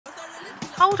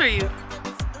How old are you?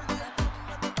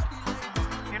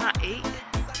 You're not 8? Can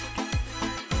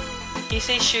you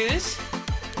say shoes?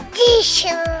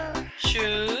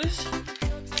 Shoes.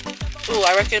 Ooh,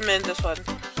 I recommend this one.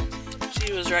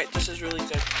 She was right, this is really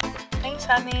good. Thanks,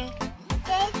 honey.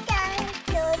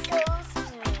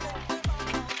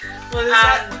 What is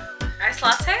that? Iced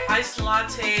latte? Iced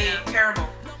latte caramel.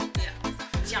 Yeah.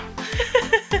 Yum.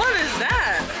 What is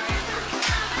that?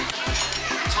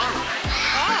 Oh.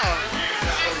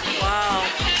 Wow.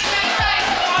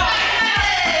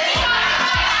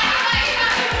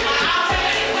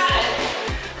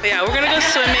 But yeah, we're gonna go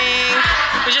swimming.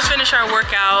 We just finished our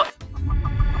workout.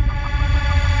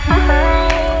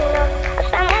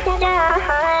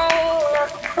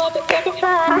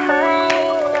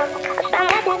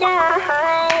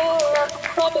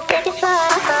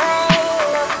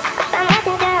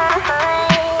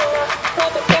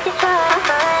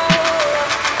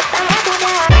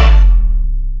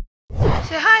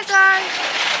 Say hi, guys.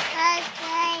 Hi.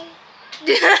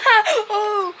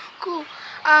 Oh, cool.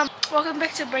 Welcome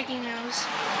back to Breaking News.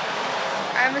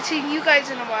 I haven't seen you guys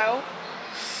in a while,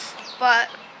 but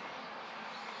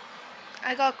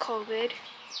I got COVID.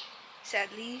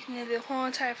 Sadly, the whole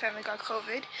entire family got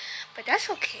COVID, but that's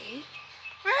okay,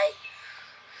 right?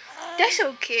 That's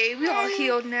okay. We all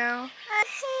healed now.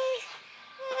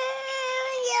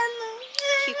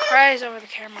 He cries over the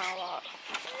camera a lot.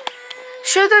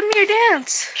 Show them your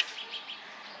dance.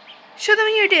 Show them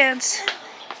your dance.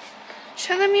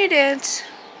 Show them your dance.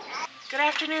 Good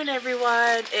afternoon,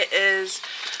 everyone. It is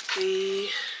the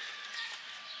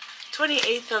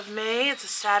 28th of May. It's a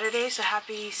Saturday, so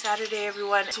happy Saturday,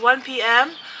 everyone. It's 1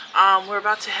 p.m. We're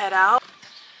about to head out.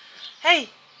 Hey.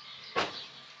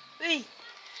 Hey.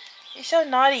 You're so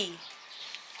naughty.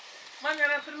 Come on,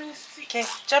 Nana, put him in his seat. Okay,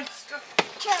 jump. Let's go.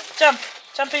 Jump.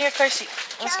 Jump in your car seat.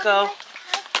 Let's go.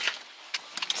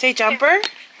 Say jumper.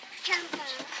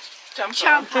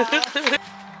 Jumper.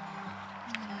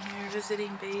 You're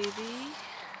visiting baby.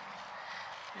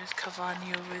 There's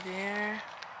Cavani over there.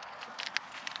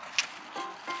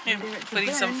 You're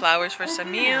putting some flowers for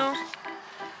Samuel.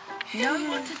 Know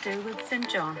what to do with St.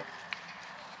 John.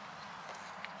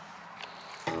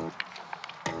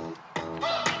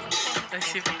 I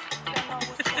see.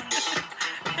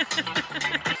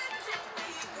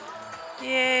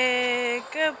 Yay,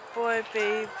 good boy,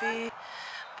 baby.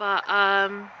 But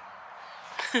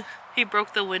he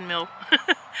broke the windmill.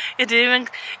 it didn't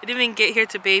even get here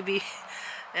to baby,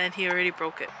 and he already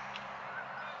broke it.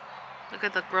 Look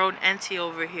at the grown auntie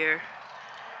over here.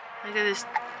 Look at this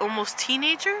almost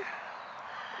teenager.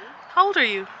 How old are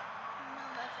you?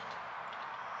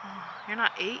 Oh, you're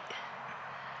not 8?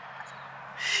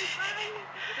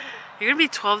 You're gonna be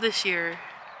 12 this year.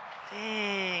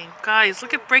 Dang. Guys,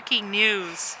 look at breaking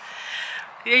news.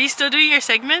 Are you still doing your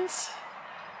segments?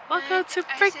 Welcome to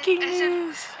breaking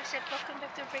news. I said welcome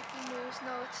back to breaking news.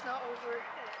 No, it's not over at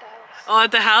the house. Oh,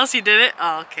 at the house you did it?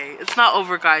 Oh, okay. It's not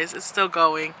over, guys. It's still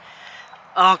going.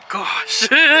 Oh, gosh.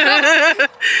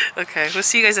 Okay, we'll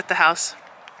see you guys at the house.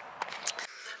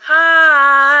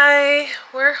 Hi.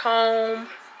 We're home.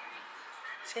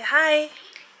 Say hi.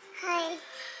 Hi.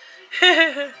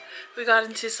 We got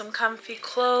into some comfy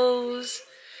clothes,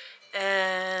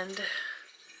 and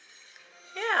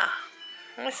yeah,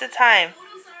 what's the time?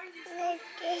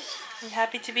 I'm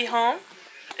happy to be home.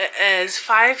 It is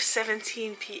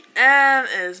 5:17 p.m.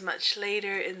 It is much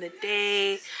later in the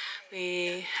day.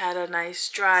 We had a nice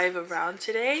drive around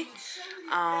today,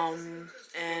 and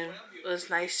it was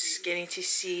nice getting to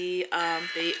see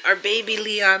our baby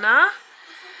Liana.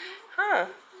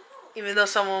 Even though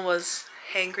someone was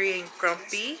hangry and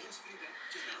grumpy,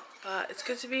 but it's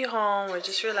good to be home. We're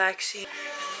just relaxing.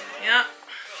 Yeah.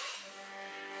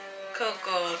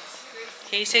 Coco.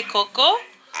 Can you say Coco?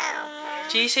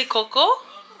 Can you say Coco?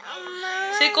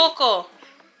 Say Coco.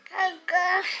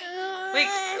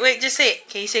 Wait, just say it.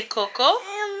 Can you say Coco?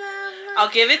 I'll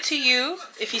give it to you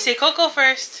if you say Coco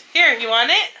first. Here, you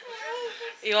want it?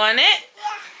 You want it?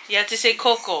 You have to say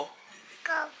Coco.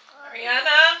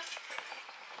 Rihanna.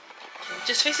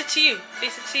 Just face it to you.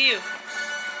 Face it to you.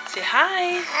 Say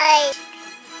hi. Hi.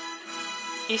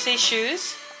 Can you say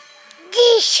shoes?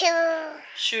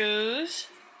 Shoes.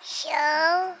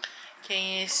 Show.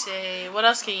 Can you say, what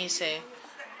else can you say?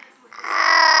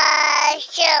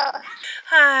 Show.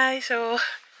 Hi. So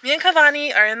me and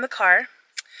Cavani are in the car.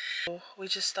 We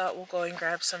just thought we'll go and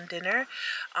grab some dinner.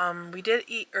 We did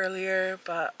eat earlier,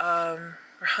 but we're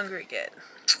hungry again.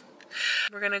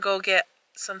 We're gonna go get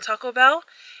some Taco Bell,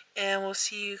 and we'll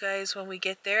see you guys when we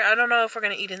get there. I don't know if we're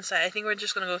gonna eat inside. I think we're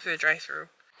just gonna go through the drive-thru.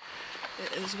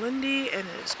 It is windy and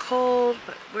it is cold,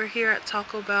 but we're here at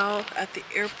Taco Bell at the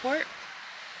airport.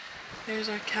 There's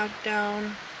our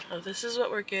countdown. Oh, this is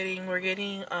what we're getting. We're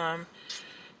getting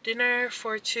dinner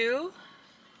for two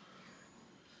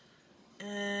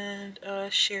and a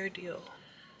share deal.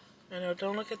 I know,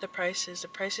 don't look at the prices. The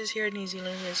prices here in New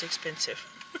Zealand is expensive.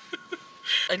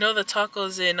 I know the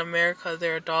tacos in America,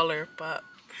 they're $1, but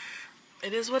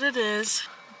it is what it is.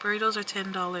 Burritos are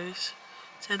 $10, $10.30,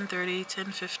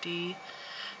 $10.50.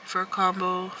 For a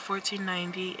combo,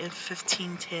 $14.90 and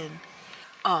 $15.10.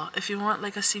 Oh, if you want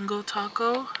like a single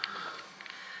taco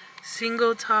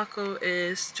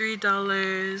is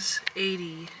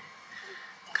 $3.80.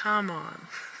 Come on.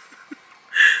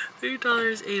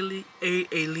 $3.80.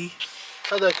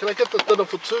 Hi there, can I get the dinner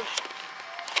for two?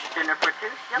 Dinner for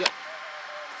two? Yep. Yeah.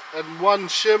 And one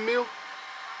share meal?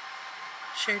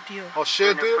 Share deal. Or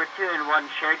share Dinner deal? for two and one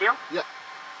share deal? Yeah.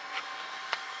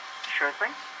 Sure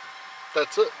thing.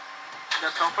 That's it.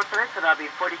 That's all for today, so that'll be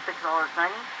 $46.90.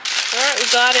 Alright, we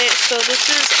got it. So this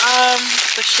is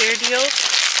the share deal.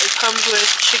 It comes with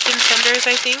chicken tenders,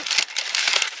 I think,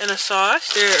 and a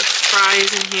sauce. There are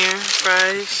fries in here.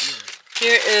 Fries.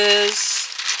 Here is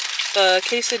the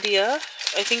quesadilla.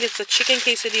 I think it's a chicken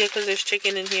quesadilla because there's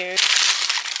chicken in here.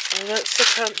 And that's the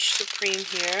Crunch Supreme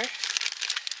here.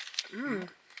 Mmm.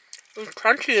 It's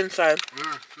crunchy inside.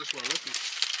 Yeah, that's what I like it.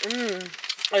 Mmm.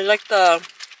 I like the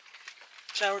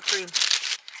sour cream.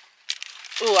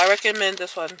 Ooh, I recommend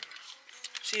this one.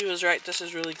 She was right. This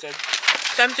is really good.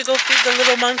 Time to go feed the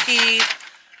little monkey.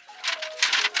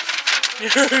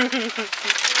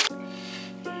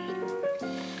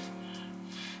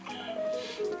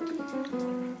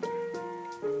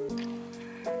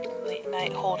 Late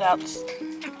night holdouts.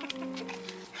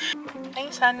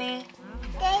 Thanks, honey.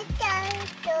 You're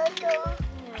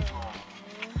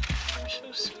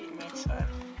so sweet, my son.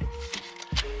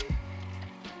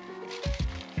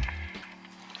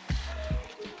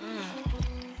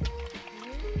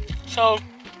 So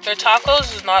their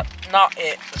tacos is not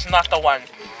it. It's not the one,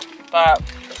 but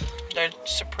their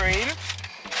supreme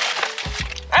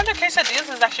and their quesadillas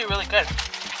is actually really good.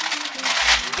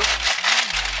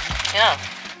 Yeah,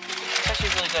 it's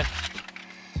actually really good.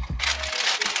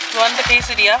 You want the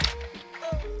quesadilla?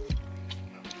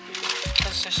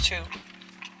 Because there's two.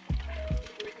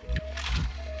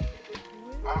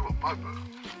 I have a piper.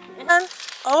 And,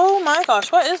 oh my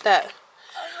gosh, what is that?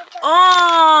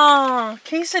 Oh,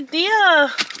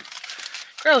 quesadilla.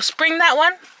 Gross. Bring that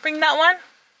one. Bring that one.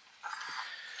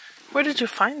 Where did you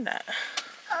find that?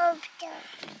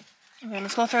 Okay,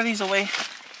 let's go throw these away.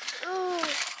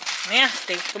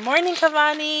 Nasty. Good morning,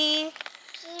 Cavani.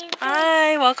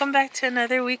 Hi, welcome back to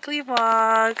another weekly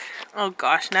vlog. Oh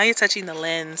gosh, now you're touching the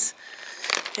lens.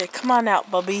 Okay, come on out,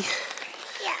 Bubby.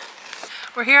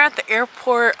 We're here at the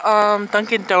airport,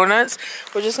 Dunkin Donuts.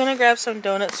 We're just gonna grab some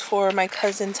donuts for my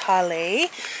cousin Tale,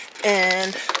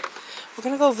 and we're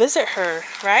gonna go visit her,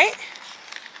 right?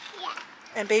 Yeah.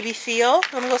 And baby Theo.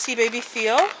 I'm gonna go see baby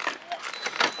Theo.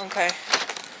 Okay.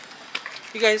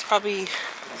 You guys probably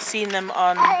seen them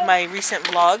on my recent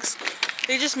vlogs.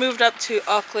 They just moved up to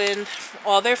Auckland.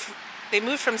 Well, they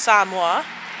moved from Samoa.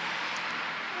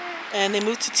 And they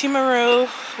moved to Timaru,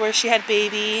 where she had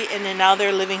baby, and then now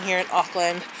they're living here in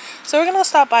Auckland. So we're gonna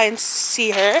stop by and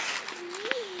see her.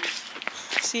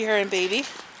 See her and baby.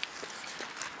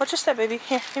 Watch your step, baby.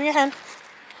 Here, give me your hand.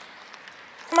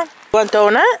 Come on. You want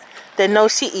donut? Then no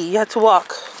CE. You have to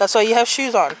walk. That's why you have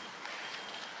shoes on.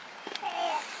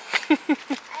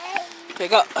 Okay,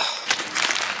 go.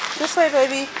 This way,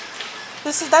 baby.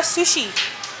 That's sushi.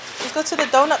 Let's go to the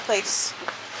donut place.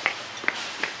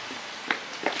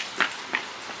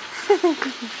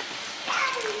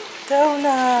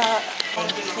 Donut.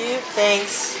 Thank you.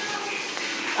 Thanks.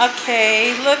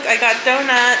 Okay, look, I got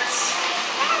donuts.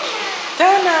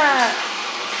 Donut.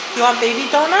 You want baby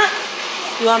donut?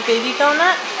 You want baby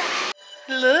donut?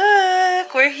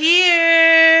 Look, we're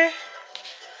here.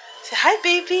 Say hi,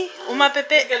 baby. Uma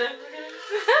Pepe.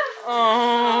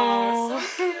 Oh.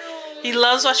 He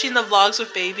loves watching the vlogs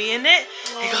with baby in it.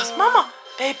 He goes, Mama,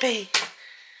 baby.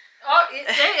 Oh,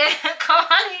 come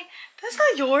on. That's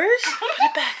not yours. Put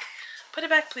it back. Put it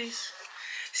back, please.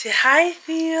 Say hi,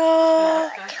 Theo.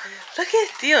 Look at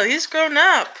Theo. He's grown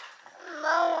up.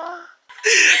 Mama.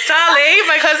 Tale,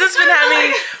 my cousin's been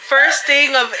having first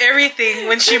thing of everything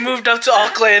when she moved up to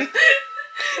Auckland.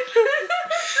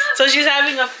 So she's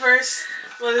having a first,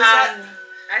 what is that?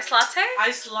 Ice latte?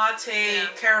 Ice latte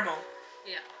caramel.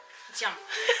 Yeah. It's yum.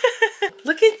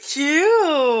 Look at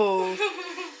you.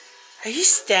 Are you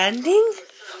standing?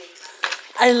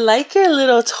 I like your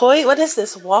little toy. What is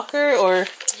this, walker or?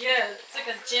 Yeah, it's like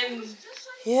a gym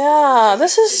Yeah,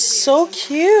 this is so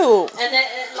cute. And then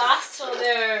it lasts till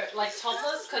they're like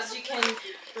topless because you can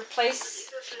replace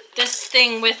this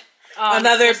thing with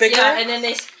Another bigger? Yeah, and then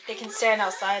they can stand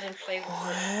outside and play with it.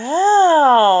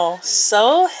 Wow,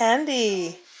 so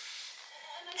handy.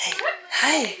 Hey,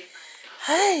 hi,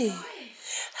 hi,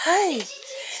 hi.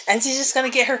 And she's just gonna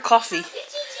get her coffee.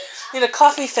 Need a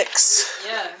coffee fix.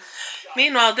 Yeah.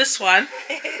 Meanwhile, this one.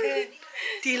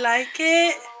 Do you like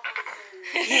it?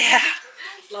 Yeah.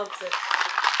 Loves it.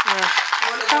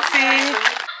 Coffee.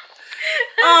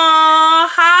 Oh,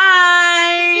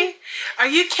 hi. Are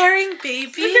you carrying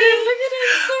baby? Look at it.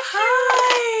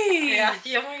 Hi.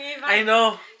 Yeah. I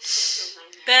know.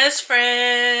 Best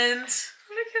friends.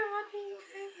 Look at what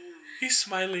He's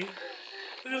smiling.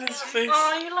 Look at his face.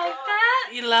 Oh, you like that?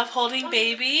 You love holding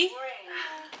baby?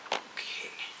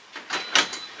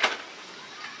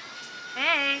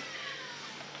 Hey.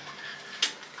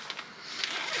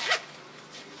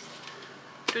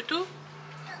 Tutu.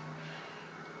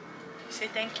 Say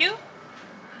thank you.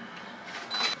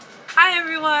 Hi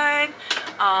everyone.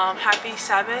 Happy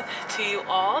Sabbath to you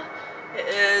all. It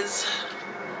is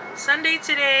Sunday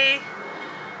today,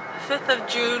 5th of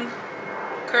June.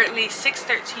 Currently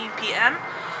 6:13 p.m.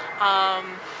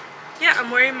 Yeah,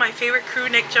 I'm wearing my favorite crew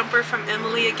neck jumper from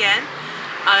Emily again.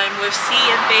 I'm with C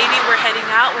and baby. We're heading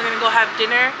out. We're gonna go have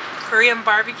dinner, Korean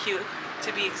barbecue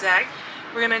to be exact.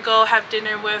 We're gonna go have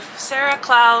dinner with Sarah,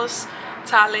 Klaus,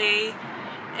 Tale,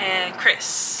 and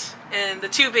Chris, and the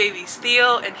two babies,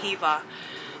 Theo and Hiva.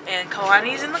 And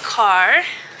Kawani's in the car.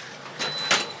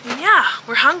 And yeah,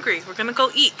 we're hungry. We're gonna go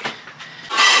eat.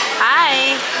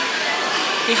 Hi.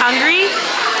 You hungry?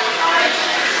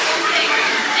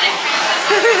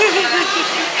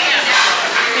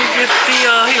 Look at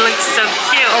Theo, he looks so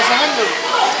cute.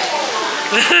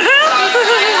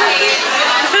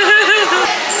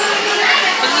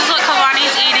 This is what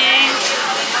Kawani's eating.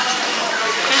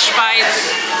 Fish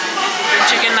bites and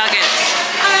chicken nuggets.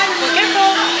 Be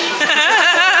careful.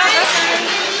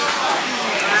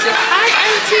 Hi,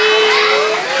 Auntie.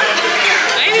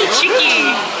 Baby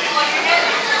cheeky.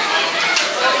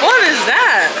 What is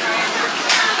that?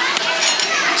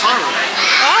 Oh.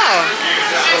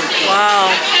 Wow.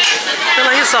 I feel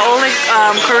like it's the only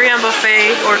Korean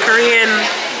buffet or Korean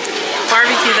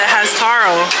barbecue that has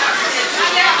taro.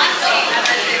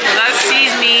 So that's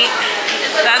C's meat.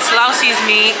 That's Laosie's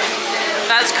meat.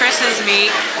 That's Chris's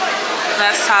meat.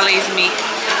 That's Tali's meat.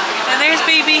 And there's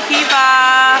baby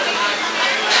Hiva.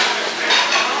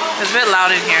 It's a bit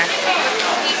loud in here.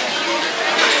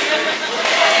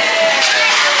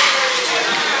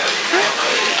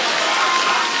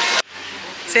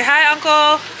 Say hi,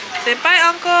 Uncle. Say bye,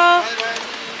 Uncle.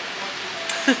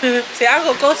 Say,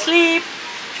 Uncle, go sleep.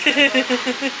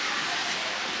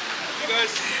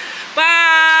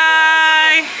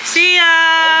 Bye. See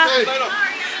ya.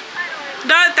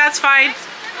 No, that's fine.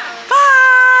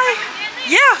 Bye.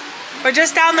 Yeah, we're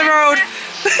just down the road.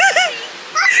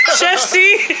 Chef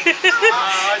C.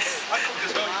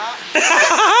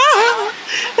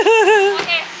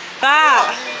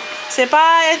 Bye. Say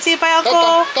bye and say bye,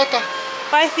 Uncle.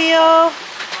 Bye, Theo.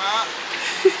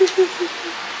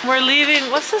 We're leaving.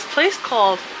 What's this place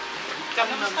called?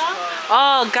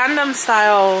 Oh, Gangnam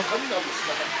Style.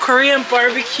 Korean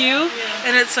barbecue.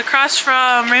 And it's across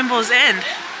from Rainbow's End.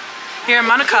 Here in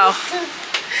Manukau.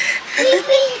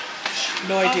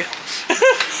 No idea.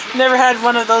 Never had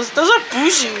one of those. Those are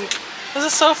bougie. Those are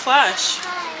so flash.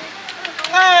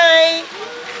 Hi.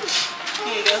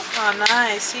 Here you go. Oh,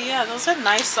 nice. See, yeah, those are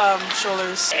nice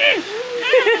shoulders. Say,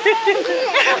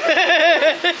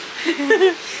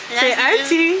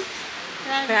 Auntie.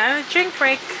 We're having a drink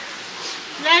break.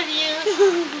 Love you.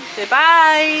 Say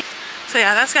bye. So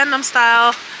yeah, that's Gangnam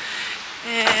Style.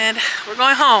 And we're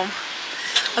going home.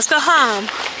 Let's go home.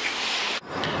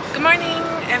 Good morning,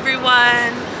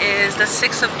 everyone. It is the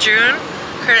 6th of June.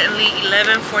 Currently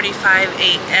 11:45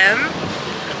 a.m.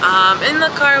 In the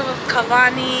car with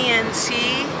Kavani and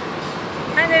C.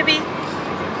 Hi, baby.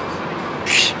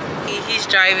 He's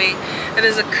driving. It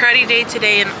is a cruddy day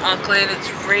today in Auckland. It's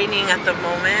raining at the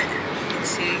moment. You can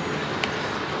see.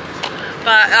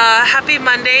 But happy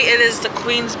Monday. It is the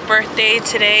Queen's birthday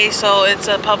today, so it's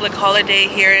a public holiday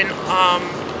here in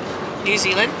New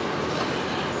Zealand.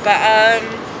 But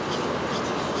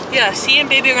yeah, C and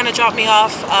baby are gonna drop me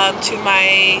off to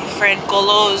my friend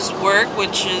Golo's work,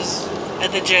 which is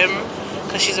at the gym,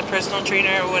 because she's a personal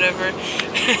trainer or whatever.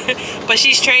 But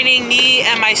she's training me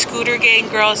and my scooter gang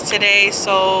girls today,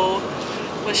 so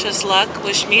wish us luck.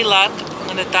 Wish me luck. I'm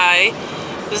gonna die.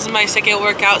 This is my second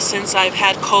workout since I've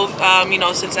had COVID, you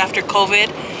know, since after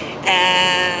COVID.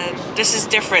 and this is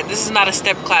different. This is not a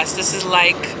step class. This is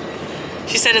like,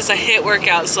 she said it's a HIIT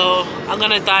workout, so I'm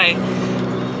gonna die,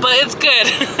 but it's good.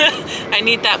 I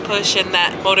need that push and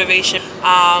that motivation.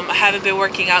 I haven't been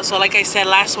working out, so like I said,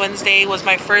 last Wednesday was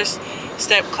my first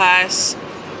step class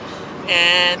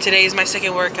and today is my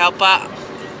second workout. But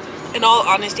in all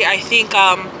honesty, I think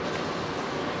I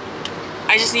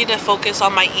just need to focus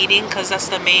on my eating, because that's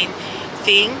the main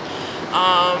thing.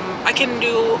 I can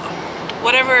do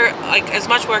whatever, like as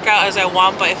much workout as I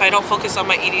want, but if I don't focus on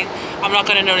my eating, I'm not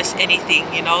gonna notice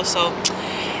anything, you know. So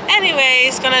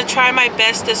anyways, gonna try my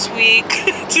best this week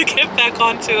to get back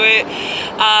onto it.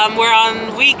 We're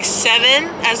on week 7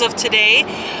 as of today.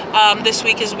 This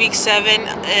week is week 7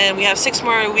 and we have 6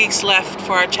 more weeks left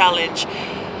for our challenge.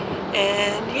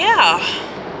 And yeah,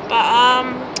 but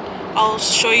I'll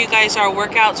show you guys our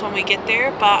workouts when we get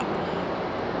there. But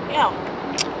yeah,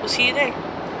 we'll see you there.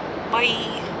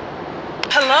 Bye.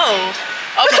 Hello.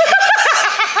 Oh my God.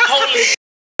 Holy.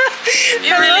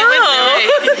 You really went there.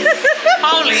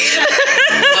 Holy.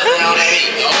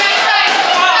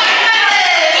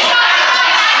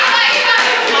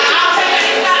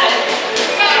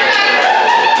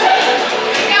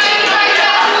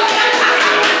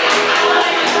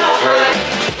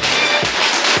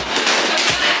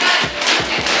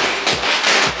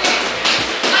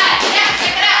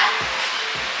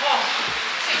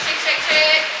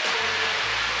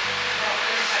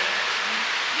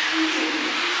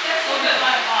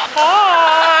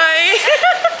 Hi!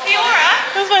 Fiora!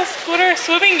 That's my scooter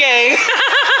swimming gang.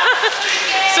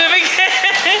 Swimming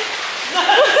gang!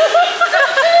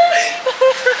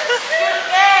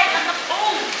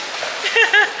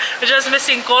 We're just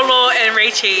missing Colo and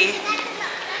Raichi.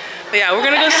 But yeah, we're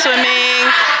gonna go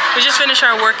swimming. We just finished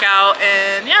our workout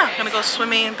and yeah, I'm gonna go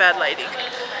swimming in bad lighting.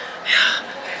 Yeah,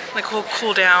 like we'll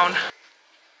cool down.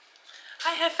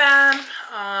 Hi fam.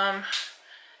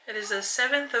 It is the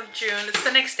 7th of June. It's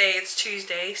the next day. It's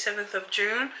Tuesday, 7th of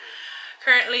June.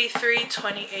 Currently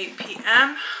 3:28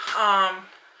 p.m.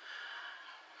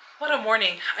 What a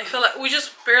morning. I feel like we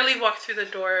just barely walked through the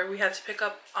door. We had to pick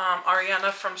up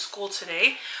Ariana from school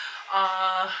today.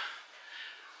 It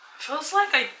feels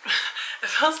like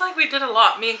we did a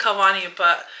lot, me and Kavani,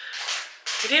 but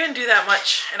we didn't even do that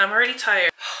much and I'm already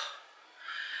tired.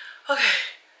 Okay.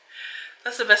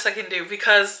 That's the best I can do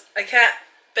because I can't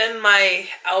bend my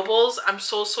elbows. I'm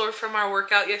so sore from our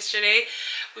workout yesterday.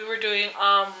 We were doing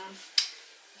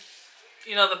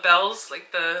you know, the bells,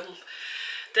 like the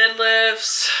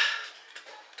deadlifts,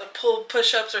 the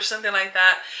push-ups or something like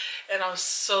that, and I was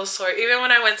so sore. Even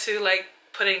when I went to like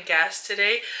put in gas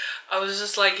today, I was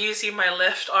just like using my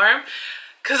left arm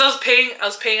because I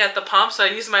was paying at the pump, so I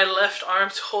used my left arm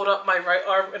to hold up my right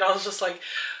arm, and I was just like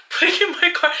putting in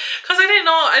my car because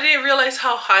I didn't realize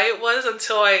how high it was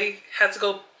until I had to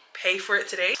go pay for it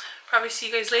today. Probably see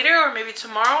you guys later or maybe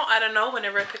tomorrow, I don't know,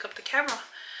 whenever I pick up the camera.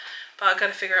 But I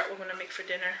gotta figure out what I'm gonna make for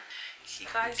dinner. See you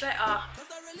guys later.